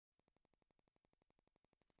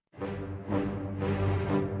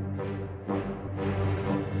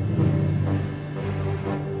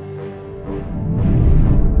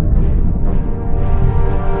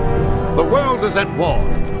is at war.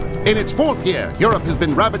 In its 4th year, Europe has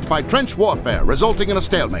been ravaged by trench warfare, resulting in a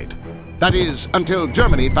stalemate. That is, until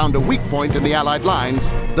Germany found a weak point in the Allied lines,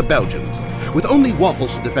 the Belgians. With only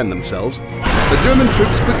waffles to defend themselves, the German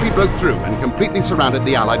troops quickly broke through and completely surrounded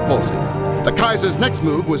the Allied forces. The Kaiser's next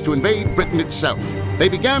move was to invade Britain itself. They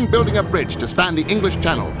began building a bridge to span the English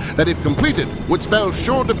Channel that, if completed, would spell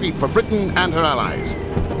sure defeat for Britain and her allies.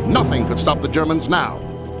 Nothing could stop the Germans now.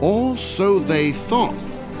 Or so they thought.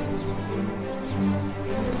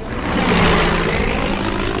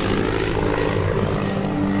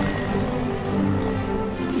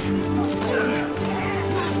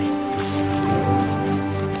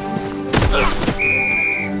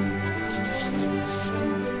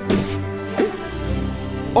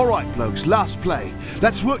 All right, blokes, last play.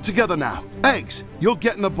 Let's work together now. Eggs, you're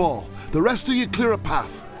getting the ball. The rest of you clear a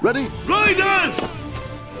path. Ready? Raiders!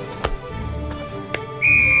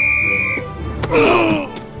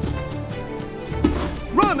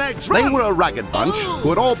 Run, Eggs, run! They were a ragged bunch who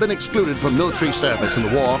had all been excluded from military service in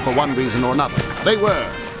the war for one reason or another. They were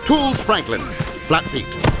Tools Franklin, Flat Feet;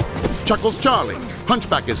 Chuckles Charlie,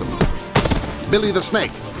 Hunchbackism; Billy the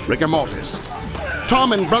Snake, Rigor Mortis;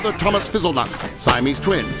 Tom and brother Thomas Fizzlenut, Siamese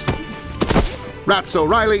twins; Rats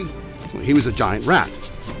O'Reilly, he was a giant rat;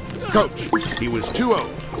 Coach, he was too old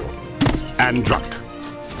and drunk;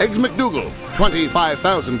 Eggs McDougal,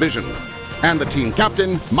 25,000 vision; and the team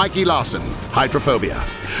captain, Mikey Larson, hydrophobia.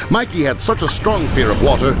 Mikey had such a strong fear of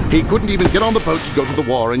water, he couldn't even get on the boat to go to the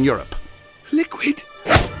war in Europe. Liquid.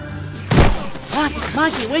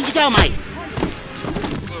 Mikey, where'd you go, mate?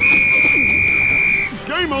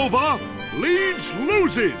 Game over! Leeds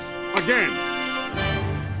loses! Again!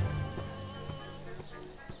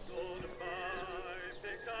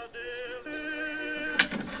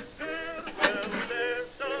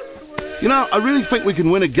 You know, I really think we can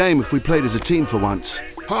win a game if we played as a team for once.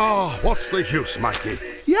 Ah, what's the use, Mikey?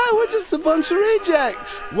 Yeah, we're just a bunch of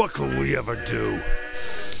rejects. What can we ever do?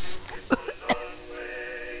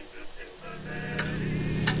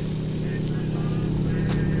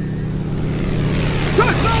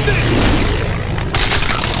 Crash landing!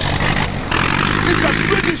 It's a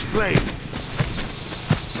British plane!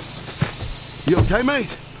 You okay,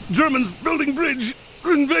 mate? Germans building bridge,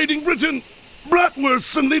 invading Britain.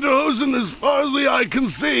 Bratwursts and Lederhosen as far as the eye can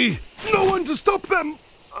see. No one to stop them.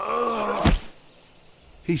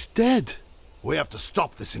 He's dead. We have to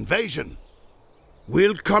stop this invasion.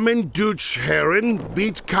 Willkommen Deutsch Herren,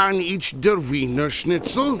 bitte kann ich der Wiener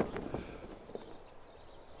Schnitzel?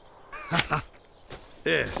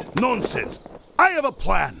 Yes, nonsense. I have a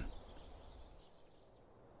plan.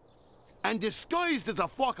 And disguised as a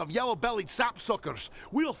flock of yellow-bellied sapsuckers,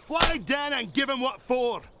 we'll fly down and give them what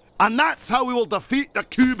for. And that's how we will defeat the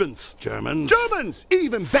Cubans. Germans? Germans!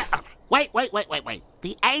 Even better. Wait.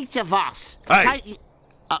 The 8 of us. Hey.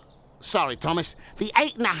 Sorry, Thomas. The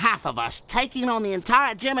 8.5 of us taking on the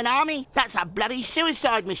entire German army? That's a bloody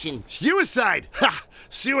suicide mission. Suicide? Ha!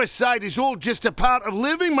 Suicide is all just a part of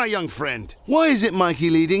living, my young friend. Why is it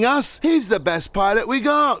Mikey leading us? He's the best pilot we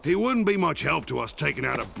got. He wouldn't be much help to us taking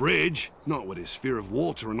out a bridge. Not with his fear of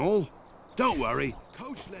water and all. Don't worry.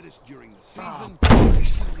 Coach led us during the season.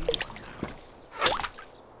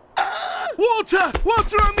 Water!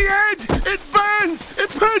 Water on the head! It burns! It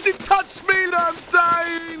burns! It touched me and I'm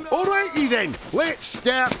dying! Alrighty then, let's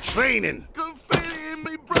start training. Can feel it in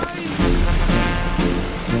me brain!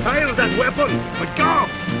 Fire that weapon! But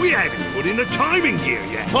Garth, we haven't put in the timing gear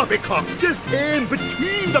yet. Poppycock, just aim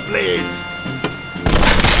between the blades!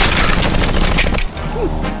 Ooh,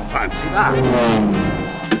 fancy that.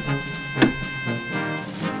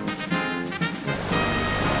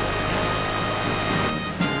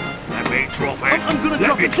 Let me drop it! I'm gonna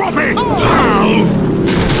Let me drop it! Oh.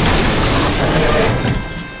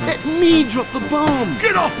 Let me drop the bomb!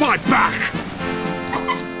 Get off my back!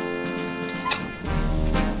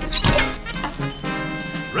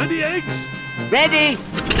 Ready, Eggs? Ready?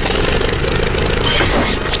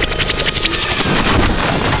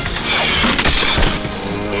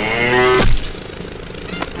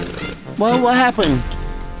 Well, what happened?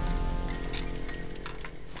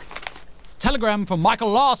 Telegram from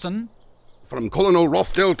Michael Larson. From Colonel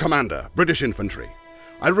Rothdale, Commander, British Infantry.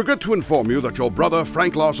 I regret to inform you that your brother,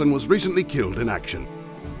 Frank Larson, was recently killed in action.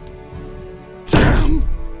 Damn!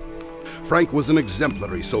 Frank was an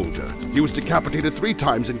exemplary soldier. He was decapitated 3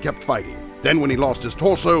 times and kept fighting. Then when he lost his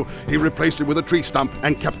torso, he replaced it with a tree stump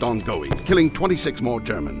and kept on going, killing 26 more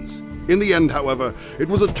Germans. In the end, however, it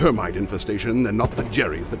was a termite infestation and not the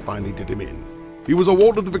Jerry's that finally did him in. He was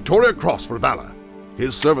awarded the Victoria Cross for valor.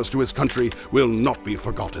 His service to his country will not be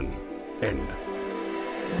forgotten. End.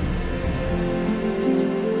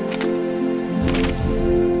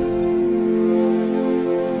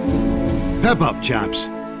 Pep up, chaps.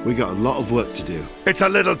 We got a lot of work to do. It's a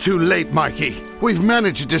little too late, Mikey. We've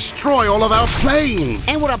managed to destroy all of our planes.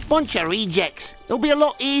 And we're a bunch of rejects. It'll be a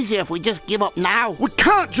lot easier if we just give up now. We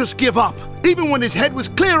can't just give up. Even when his head was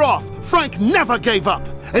clear off, Frank never gave up.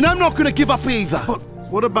 And I'm not going to give up either. But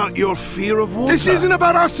what about your fear of water? This isn't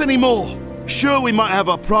about us anymore. Sure, we might have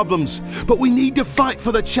our problems, but we need to fight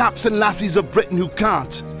for the chaps and lassies of Britain who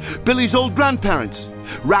can't. Billy's old grandparents,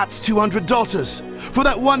 Rat's 200 daughters, for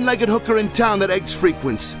that one-legged hooker in town that Eggs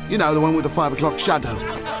frequents. You know, the one with the 5 o'clock shadow.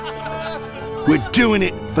 We're doing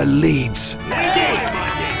it for Leeds. Let's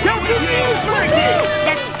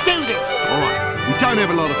do this! All right, we don't have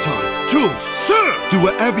a lot of time. Tools, Sir! do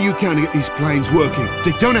whatever you can to get these planes working.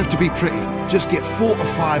 They don't have to be pretty. Just get 4 or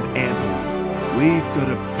 5 airborne. We've got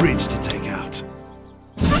a bridge to take out.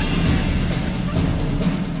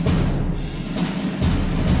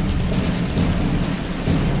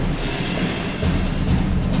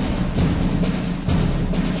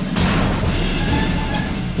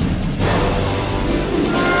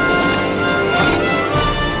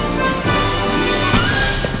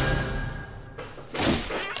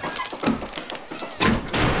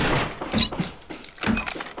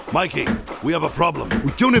 Mikey, we have a problem.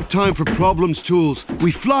 We don't have time for problems, Tools.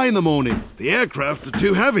 We fly in the morning. The aircraft are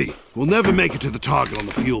too heavy. We'll never make it to the target on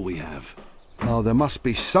the fuel we have. Oh, there must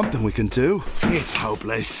be something we can do. It's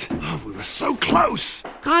hopeless. Oh, we were so close.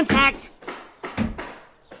 Contact!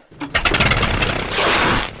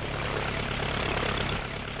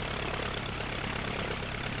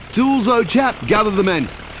 Tools, old chap, gather the men.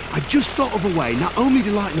 I just thought of a way not only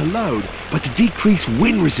to lighten the load, but to decrease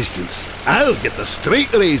wind resistance. I'll get the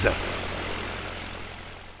straight razor.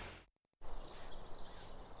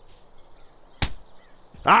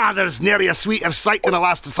 Ah, there's nary a sweeter sight than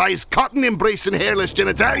elasticized cotton embracing hairless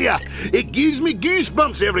genitalia. It gives me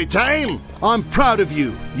goosebumps every time. I'm proud of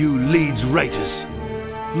you, you Leeds Raiders.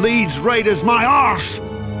 Leeds Raiders, my arse!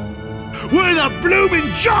 We're the blooming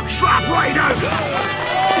Jockstrap Raiders!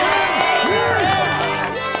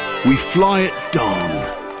 We fly at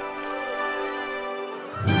dawn.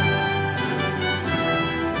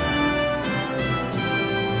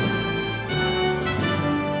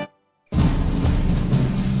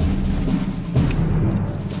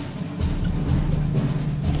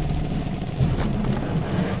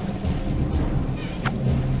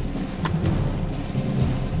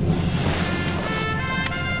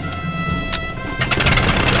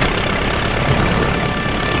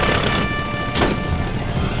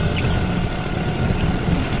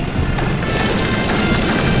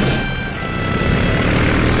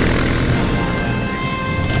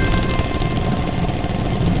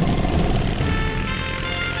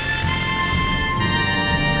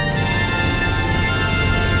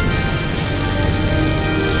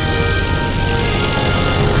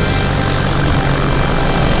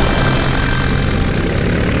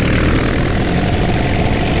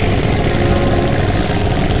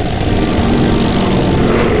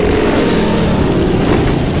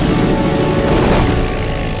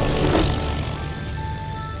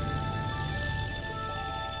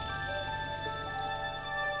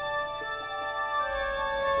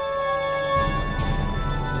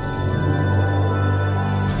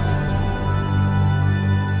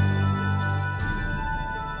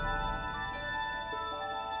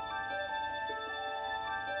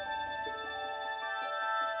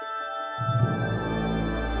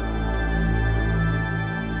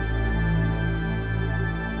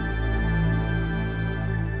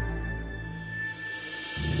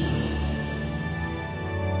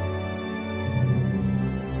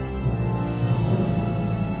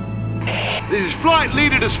 This is flight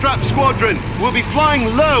leader to Strap Squadron. We'll be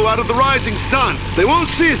flying low out of the rising sun. They won't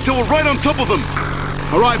see us till we're right on top of them.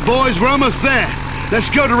 All right, boys, we're almost there. Let's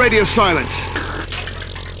go to radio silence.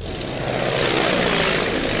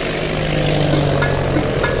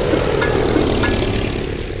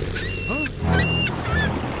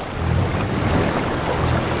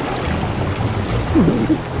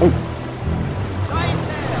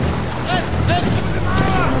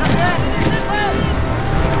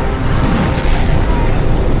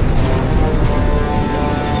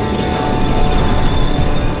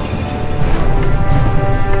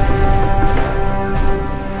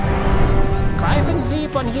 Greifen Sie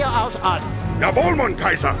von hier aus an. Jawohl, mein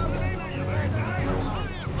Kaiser.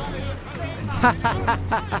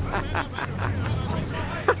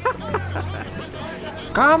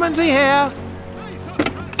 Kommen Sie her.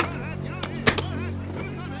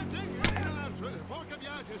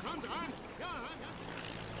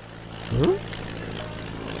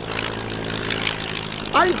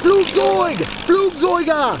 Ein Flugzeug!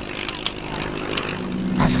 Flugzeuger!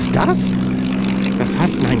 Was ist das? Das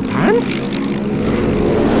heißt ein Tanz?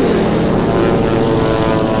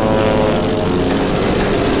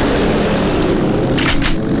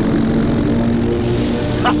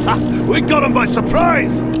 We got him by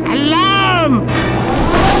surprise! Alarm!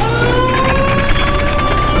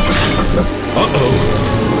 Uh-oh.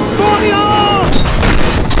 Feuer!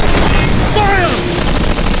 Fire!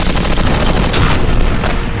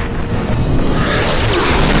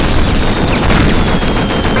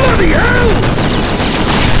 Bloody hell!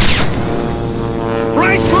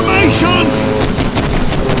 Break formation!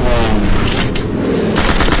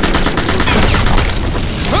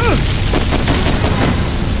 Huh?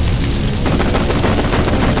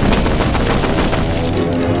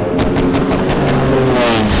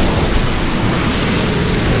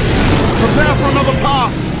 Prepare for another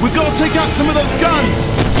pass! We've got to take out some of those guns!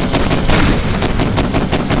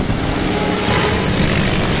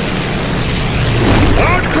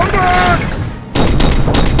 On command!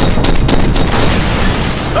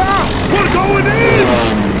 Ah! We're going in!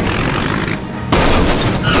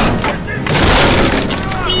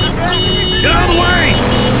 Get out of the way!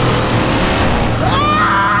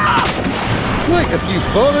 Quite a few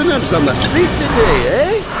foreigners on the street today,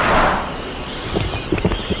 eh?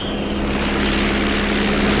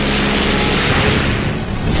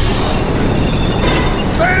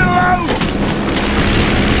 Bail out!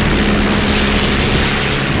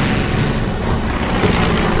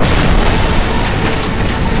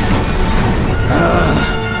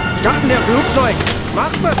 Starten der Flugzeug!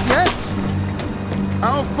 Mach das jetzt!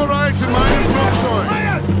 Aufbereiten meinen Flugzeug!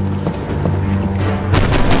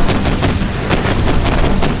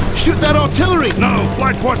 Shoot that artillery! No,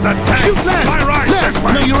 fly towards that tank! Shoot left! My right! Left! This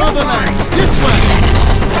way! No, your other left! This way!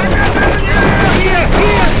 Here!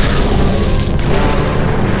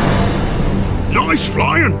 Nice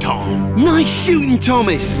flying, Tom! Nice shooting,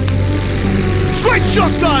 Thomas! Great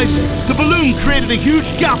shot, guys! The balloon created a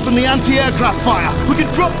huge gap in the anti-aircraft fire. We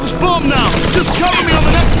can drop this bomb now! Just cover me on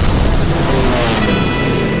the next...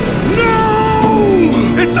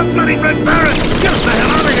 No! It's a bloody Red Baron! Get us the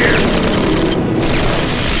hell out of here!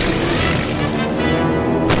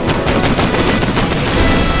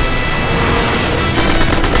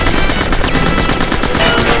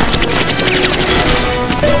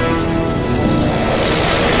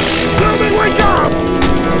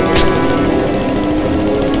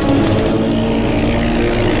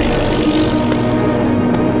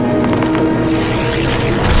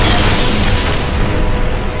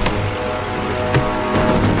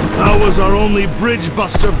 Was our only bridge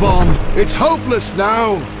buster bomb. It's hopeless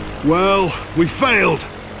now. Well, we failed.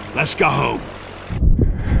 Let's go home.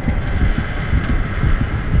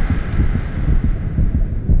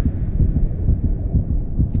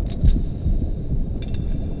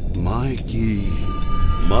 Mikey.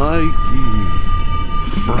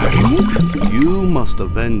 Frank? You must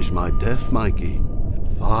avenge my death, Mikey.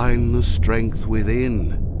 Find the strength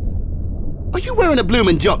within. Are you wearing a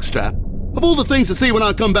bloomin' jockstrap? Of all the things to see when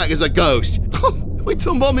I come back as a ghost. Wait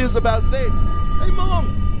till Mom hears about this. Hey, Mom!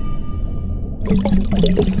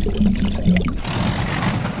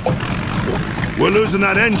 We're losing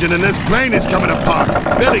that engine and this plane is coming apart.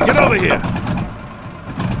 Billy, get over here.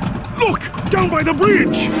 Look! Down by the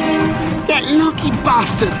bridge! That lucky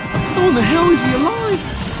bastard! How in the hell is he alive?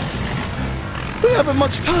 We haven't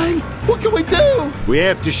much time. What can we do? We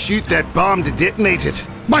have to shoot that bomb to detonate it.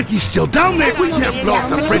 Mikey's still down there! We can't block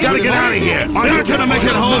the bridge! We gotta get out of here! We're not gonna make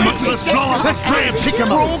it home! Let's blow up! Let's try and pick him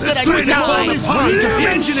up! Let's try to all this money! The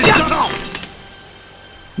engine is shut off!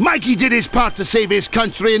 Mikey did his part to save his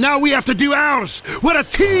country, and now we have to do ours! We're a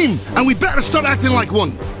team, and we better start acting like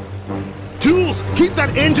one! Tools, keep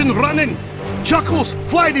that engine running! Chuckles,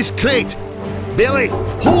 fly this crate! Billy,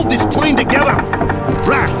 hold this plane together!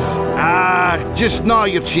 Rats, just gnaw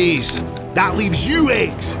your cheese. That leaves you,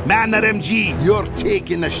 Eggs. Man that MG, you're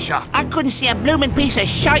taking the shot. I couldn't see a bloomin' piece of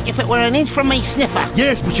shite if it were an inch from me sniffer.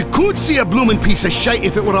 Yes, but you could see a bloomin' piece of shite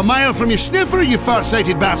if it were a mile from your sniffer, you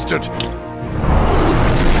far-sighted bastard.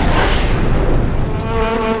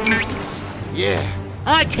 Yeah,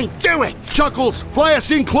 I can do it! Chuckles, fly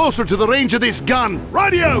us in closer to the range of this gun.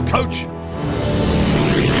 Radio, coach!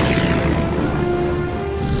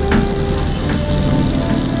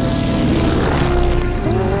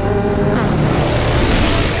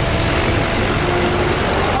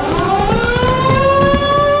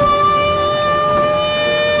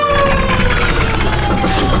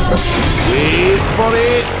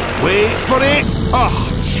 Wait for it! Ah,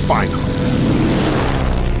 spinal.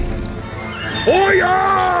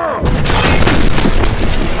 Fire!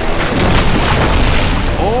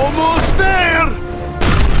 Almost there!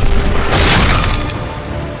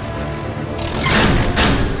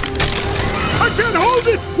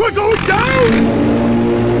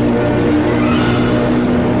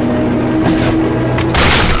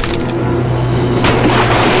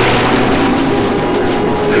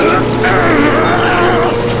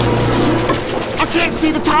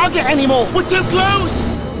 target anymore. We're too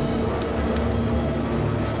close.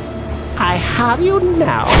 I have you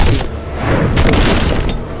now.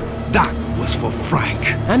 That was for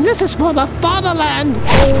Frank. And this is for the fatherland.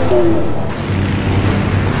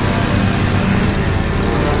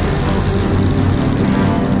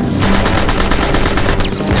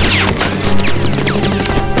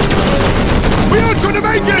 We aren't going to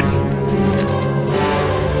make it!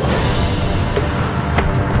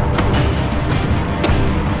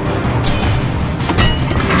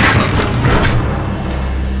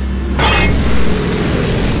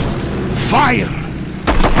 Fire!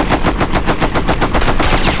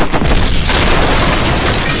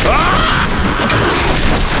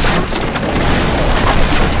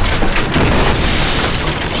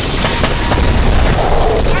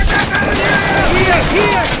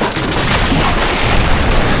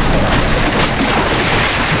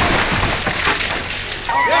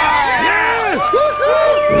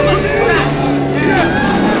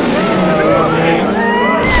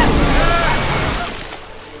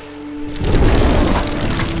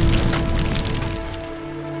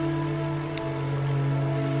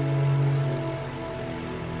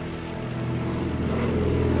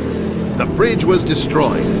 The bridge was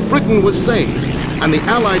destroyed, Britain was saved, and the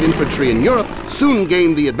Allied infantry in Europe soon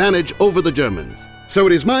gained the advantage over the Germans. So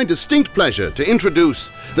it is my distinct pleasure to introduce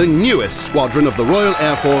the newest squadron of the Royal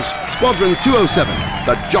Air Force, Squadron 207,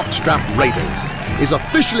 the Jockstrap Raiders, is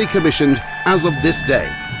officially commissioned as of this day.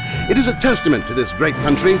 It is a testament to this great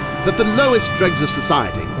country that the lowest dregs of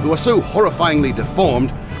society, who are so horrifyingly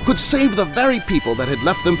deformed, could save the very people that had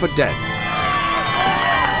left them for dead.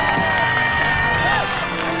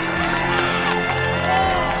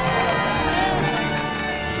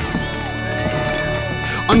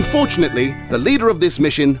 Unfortunately, the leader of this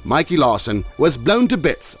mission, Mikey Larson, was blown to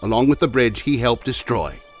bits along with the bridge he helped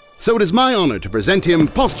destroy. So it is my honor to present him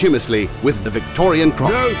posthumously with the Victorian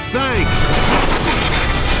Cross. No thanks!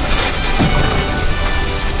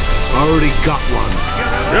 Already got one.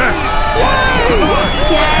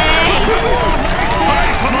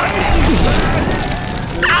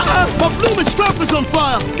 My blooming strap is on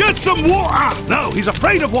fire! Get some water! No, he's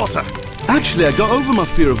afraid of water. Actually, I got over my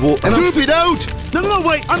fear of water and Drip it out! No,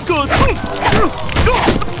 wait, I'm good.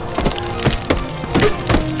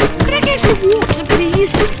 Could I get some water,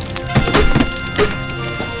 please?